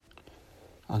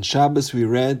On Shabbos we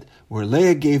read where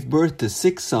Leah gave birth to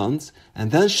 6 sons,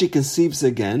 and then she conceives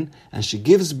again, and she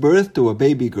gives birth to a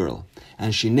baby girl,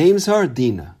 and she names her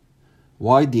Dinah.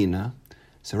 Why Dinah?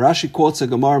 So Rashi quotes a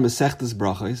Gemara Masechtas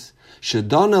Brachos,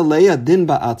 Shadana Leah din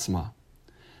ba'atzma.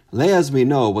 Leah, as we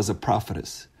know, was a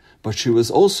prophetess, but she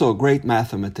was also a great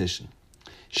mathematician.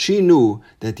 She knew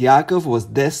that Yaakov was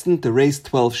destined to raise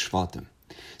 12 Shvatim.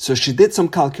 So she did some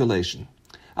calculation.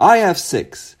 I have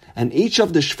 6, and each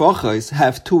of the Shvachos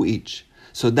have 2 each.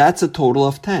 So that's a total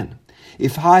of 10.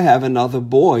 If I have another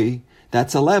boy,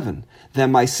 that's 11.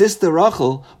 Then my sister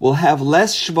Rachel will have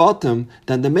less Shvatim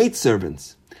than the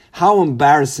maidservants. How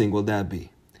embarrassing will that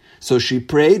be? So she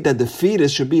prayed that the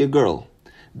fetus should be a girl.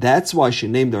 That's why she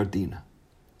named her Dinah.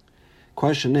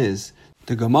 Question is,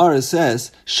 the Gemara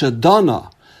says,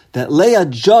 Shadana, that Leah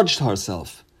judged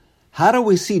herself. How do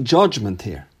we see judgment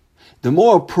here? The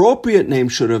more appropriate name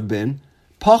should have been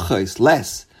Pachos,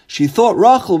 less. She thought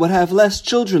Rachel would have less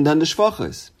children than the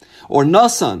Shvachos. Or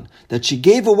Nasan, that she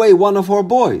gave away one of her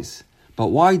boys. But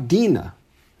why Dinah?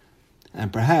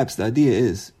 And perhaps the idea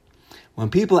is, when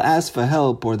people ask for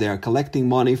help or they are collecting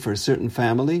money for a certain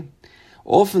family,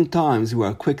 oftentimes we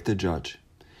are quick to judge.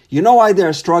 You know why they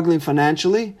are struggling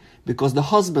financially? Because the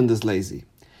husband is lazy.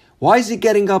 Why is he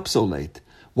getting up so late?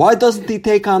 Why doesn't he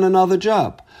take on another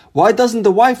job? Why doesn't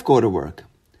the wife go to work?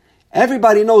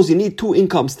 Everybody knows you need 2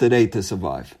 incomes today to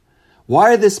survive.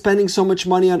 Why are they spending so much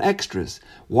money on extras?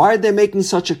 Why are they making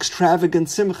such extravagant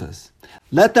simchas?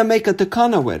 Let them make a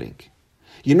takana wedding.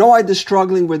 You know why they're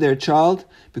struggling with their child?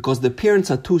 Because the parents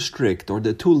are too strict or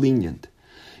they're too lenient.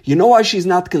 You know why she's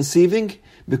not conceiving?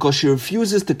 Because she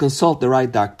refuses to consult the right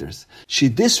doctors. She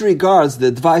disregards the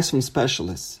advice from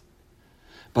specialists.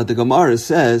 But the Gemara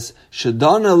says,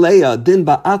 Shadana Leah din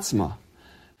ba'atzma.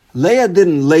 Leah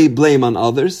didn't lay blame on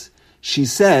others. She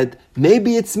said,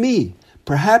 maybe it's me.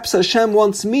 Perhaps Hashem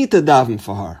wants me to daven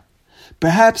for her.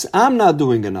 Perhaps I'm not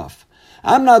doing enough.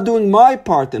 I'm not doing my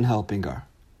part in helping her.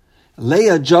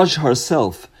 Leah judged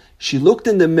herself. She looked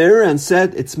in the mirror and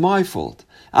said, it's my fault.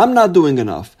 I'm not doing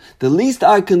enough. The least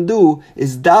I can do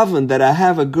is daven that I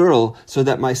have a girl so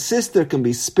that my sister can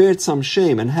be spared some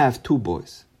shame and have 2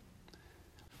 boys.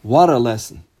 What a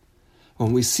lesson.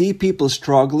 When we see people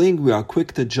struggling, we are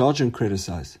quick to judge and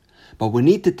criticize. But we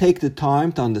need to take the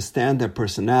time to understand their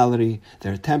personality,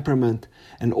 their temperament,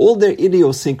 and all their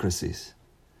idiosyncrasies.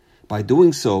 By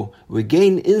doing so, we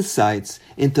gain insights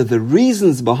into the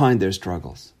reasons behind their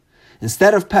struggles.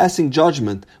 Instead of passing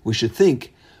judgment, we should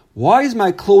think, why is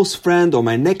my close friend or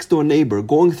my next-door neighbor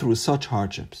going through such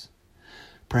hardships?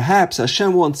 Perhaps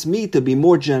Hashem wants me to be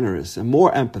more generous and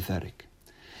more empathetic.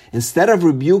 Instead of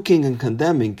rebuking and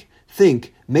condemning,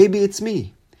 think, maybe it's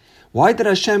me. Why did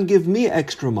Hashem give me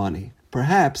extra money?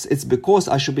 Perhaps it's because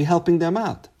I should be helping them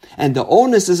out, and the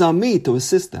onus is on me to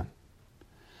assist them.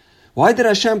 Why did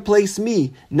Hashem place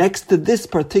me next to this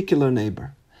particular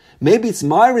neighbor? Maybe it's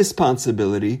my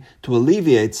responsibility to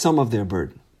alleviate some of their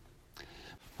burden.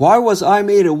 Why was I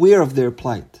made aware of their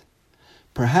plight?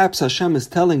 Perhaps Hashem is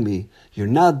telling me, you're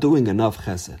not doing enough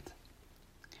chesed.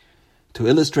 To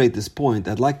illustrate this point,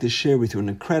 I'd like to share with you an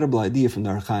incredible idea from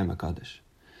the Ohr HaChaim HaKadosh.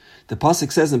 The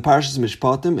pasuk says in Parshas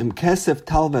Mishpatim, Im kesef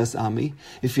talves ami,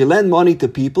 if you lend money to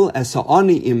people, as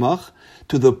ha'ani imach,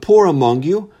 to the poor among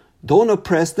you, don't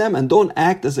oppress them and don't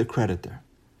act as a creditor.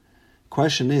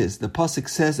 Question is, the pasuk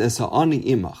says, as ha'ani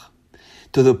imach,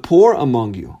 to the poor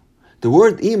among you. The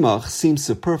word imach seems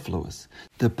superfluous.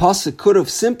 The pasuk could have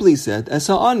simply said, as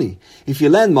ha'ani, if you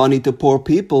lend money to poor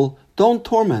people, don't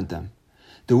torment them.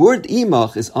 The word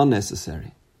imach is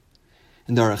unnecessary.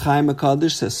 And the Ohr HaChaim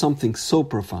HaKadosh says something so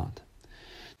profound.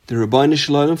 The Rabbeinu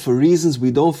Shalom, for reasons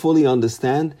we don't fully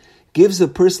understand, gives a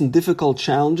person difficult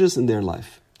challenges in their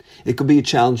life. It could be a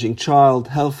challenging child,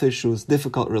 health issues,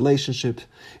 difficult relationships.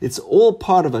 It's all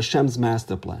part of Hashem's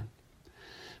master plan.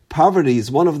 Poverty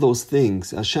is one of those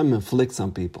things Hashem inflicts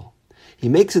on people. He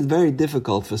makes it very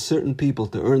difficult for certain people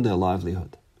to earn their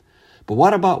livelihood. But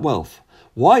what about wealth?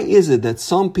 Why is it that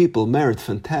some people merit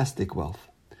fantastic wealth?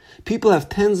 People have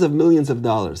tens of millions of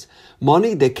dollars,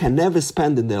 money they can never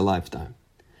spend in their lifetime.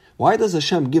 Why does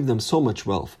Hashem give them so much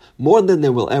wealth, more than they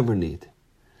will ever need?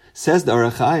 Says the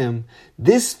Ohr HaChaim,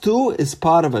 this too is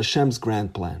part of Hashem's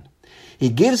grand plan. He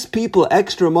gives people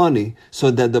extra money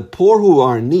so that the poor who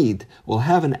are in need will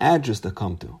have an address to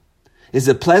come to. Is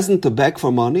it pleasant to beg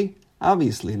for money?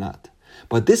 Obviously not.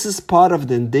 But this is part of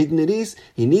the indignities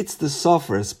he needs to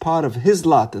suffer as part of his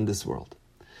lot in this world.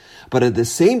 But at the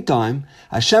same time,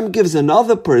 Hashem gives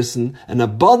another person an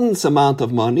abundance amount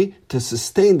of money to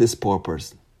sustain this poor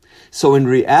person. So in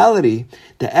reality,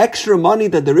 the extra money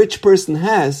that the rich person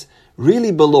has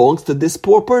really belongs to this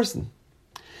poor person.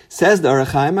 Says the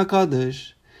Orach Chaim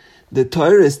HaKadosh, the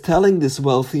Torah is telling this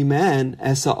wealthy man,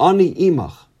 Esa ani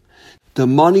imach, the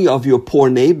money of your poor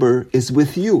neighbor is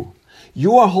with you.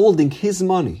 You are holding his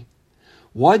money.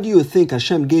 Why do you think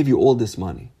Hashem gave you all this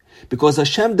money? Because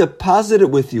Hashem deposited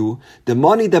with you the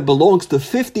money that belongs to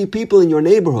 50 people in your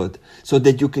neighborhood so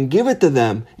that you can give it to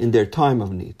them in their time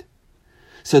of need.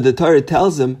 So the Torah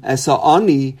tells him, Esa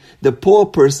ani, the poor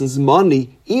person's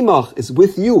money, imach, is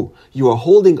with you. You are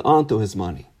holding on to his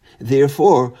money.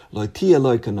 Therefore, lo tiya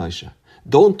lo kanaisha.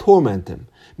 Don't torment him,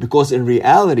 because in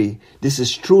reality, this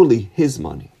is truly his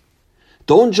money.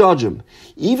 Don't judge him.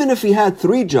 Even if he had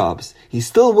 3 jobs, he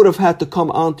still would have had to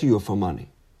come on to you for money.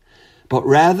 But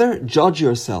rather, judge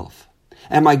yourself.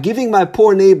 Am I giving my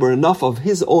poor neighbor enough of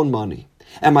his own money?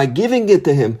 Am I giving it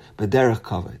to him b'derech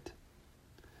kavod?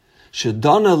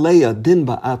 Shedana Leah din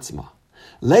ba'atzma.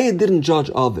 Leah didn't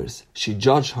judge others. She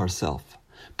judged herself.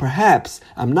 Perhaps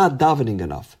I'm not davening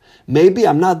enough. Maybe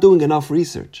I'm not doing enough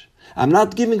research. I'm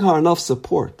not giving her enough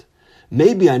support.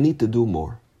 Maybe I need to do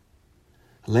more.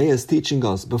 Leah is teaching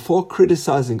us, before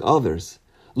criticizing others,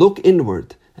 look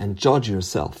inward and judge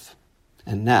yourself.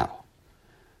 And now,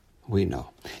 we know.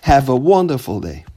 Have a wonderful day.